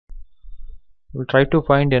We'll try to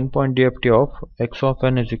find endpoint DFT of x of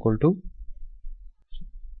n is equal to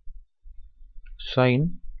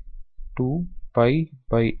sine 2 pi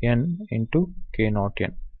by n into k naught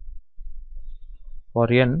n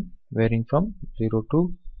for n varying from 0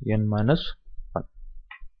 to n minus 1.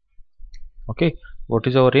 Okay, what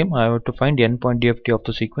is our aim? I have to find endpoint DFT of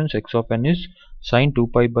the sequence x of n is sine 2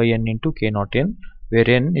 pi by n into k naught n, where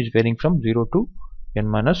n is varying from 0 to n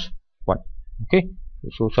minus 1. Okay,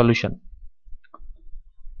 so solution.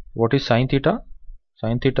 What is sine theta?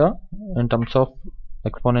 Sine theta in terms of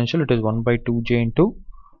exponential, it is 1 by 2j into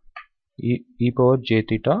e power j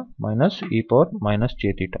theta minus e power minus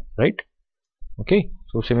j theta, right? Okay,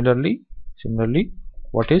 so similarly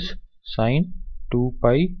what is sine 2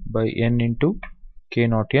 pi by n into k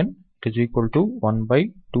naught n? It is equal to 1 by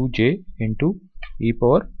 2j into e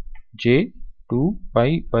power j 2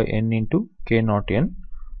 pi by n into k naught n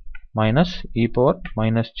minus e power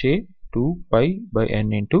minus j 2 pi by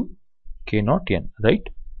n into k naught n, right?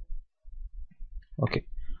 Okay,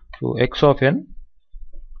 so x of n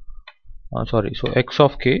so x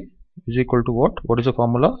of k is equal to what? What is the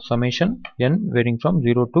formula? Summation n varying from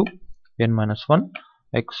 0 to n minus 1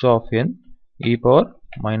 x of n e power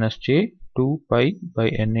minus j 2 pi by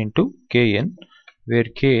n into kn, where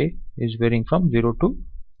k is varying from 0 to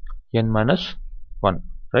n minus 1,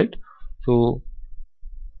 right? So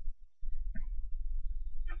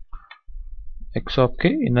x of k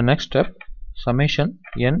in the next step, summation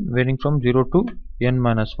n varying from 0 to n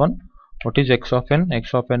minus 1. What is x of n?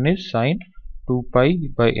 X of n is sine 2 pi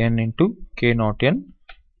by n into k naught n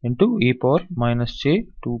into e power minus j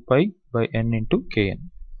 2 pi by n into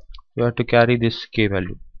kn. You have to carry this k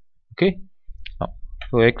value. Okay, now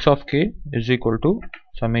so x of k is equal to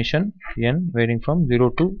summation n varying from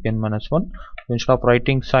 0 to n minus 1. So instead of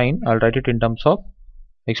writing sine, I'll write it in terms of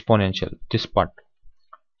exponential, this part.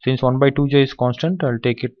 Since 1 by 2j is constant, I'll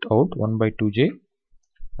take it out 1 by 2j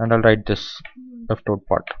and I'll write this left out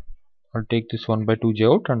part. I'll take this 1 by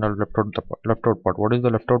 2j out and I'll left out the left out part. What is the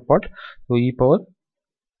left out part? So e power,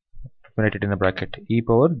 write it in the bracket, e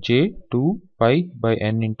power j 2 pi by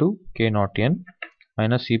n into k naught n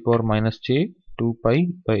minus e power minus j 2 pi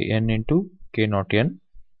by n into k naught n.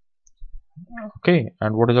 Okay,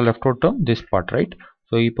 and what is the left out term? This part, right?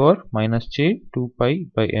 So e power minus j 2 pi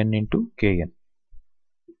by n into kn.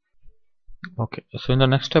 Okay, so in the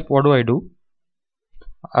next step, what do?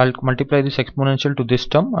 I'll multiply this exponential to this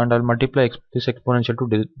term and I'll multiply this exponential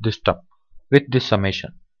to this term with this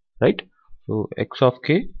summation, right? So x of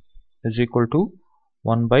k is equal to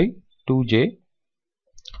 1 by 2j,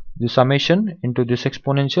 the summation into this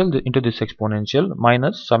exponential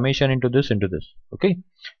minus summation into this. Okay,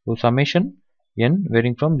 so summation n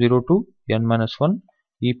varying from 0 to n minus 1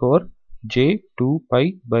 e power j 2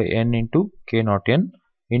 pi by n into k naught n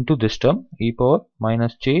into this term e power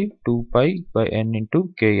minus j 2 pi by n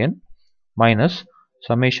into kn minus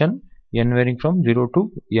summation n varying from 0 to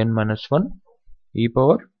n minus 1 e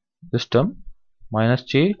power this term minus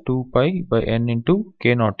j 2 pi by n into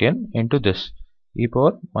k naught n into this e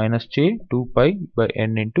power minus j 2 pi by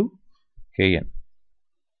n into kn.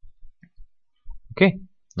 Okay,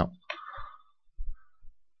 now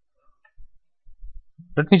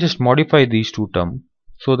let me just modify these two terms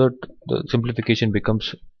so that the simplification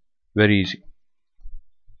becomes very easy.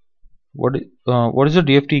 What is the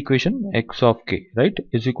DFT equation? X of k, right,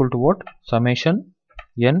 is equal to what? Summation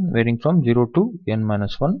n varying from 0 to n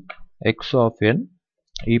minus 1 x of n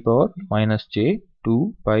e power minus j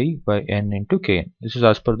 2 pi by n into kn. This is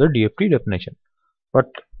as per the DFT definition. But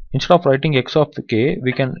instead of writing x of k,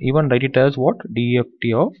 we can even write it as what?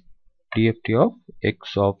 DFT of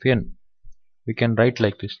x of n. We can write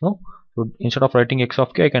like this, no? So instead of writing x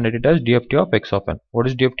of k, I can write it as DFT of x of n. What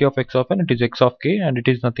is DFT of x of n? It is x of k and it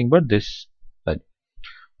is nothing but this value.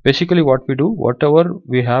 Basically what we do, whatever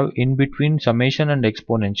we have in between summation and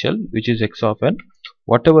exponential, which is x of n,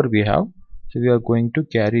 whatever we have, so we are going to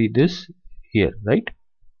carry this here, right?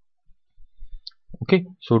 Okay,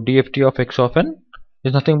 so DFT of x of n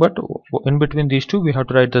is nothing but in between these two we have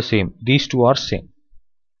to write the same. These two are same.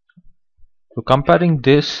 So comparing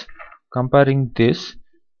this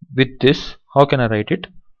with this, how can I write it?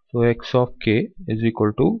 So x of k is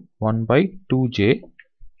equal to 1 by 2j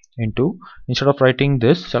into, instead of writing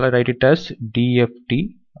this, shall I write it as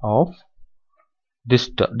DFT of this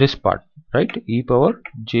part, right? E power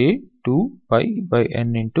j 2 pi by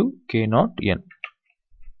n into k naught n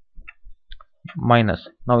minus,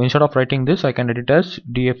 now instead of writing this, I can write it as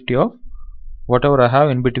DFT of whatever I have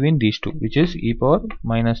in between these two, which is e power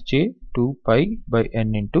minus j 2 pi by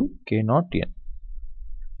n into k naught n.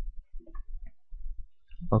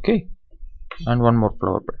 Okay, and one more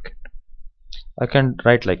flower bracket. I can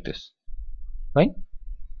write like this. Fine.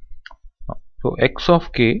 So x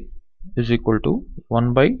of k is equal to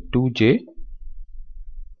 1 by 2j.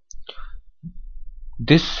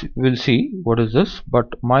 This will see what is this, but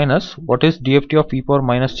minus what is DFT of e power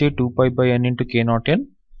minus j 2 pi by n into k naught n.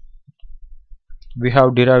 We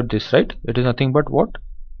have derived this, right? It is nothing but what?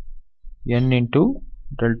 N into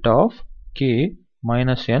delta of k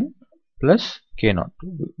minus n plus k naught.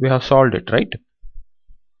 We have solved it, right?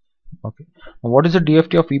 Okay. Now what is the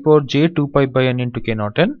DFT of e power j 2 pi by n into k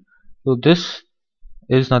naught n? So this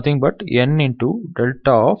is nothing but n into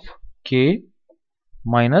delta of k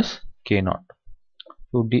minus k naught.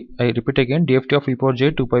 So I repeat again, DFT of e power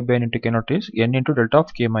j 2 pi by n into k naught is n into delta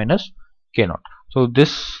of k minus k naught. So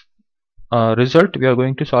this result we are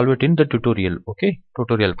going to solve it in the tutorial. Okay,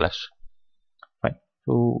 tutorial class. Fine.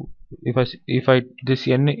 So if I this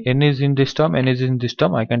n is in this term, n is in this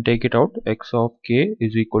term, I can take it out. X of k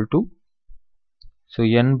is equal to, so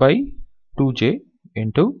n by 2j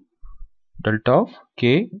into delta of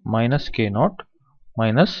k minus k naught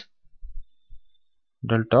minus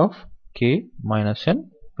delta of k minus n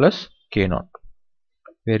plus k naught,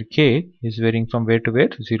 where k is varying from where to where?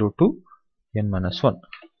 0 to n minus 1.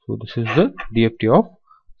 So this is the DFT of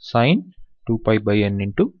sine 2 pi by n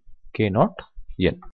into k naught n.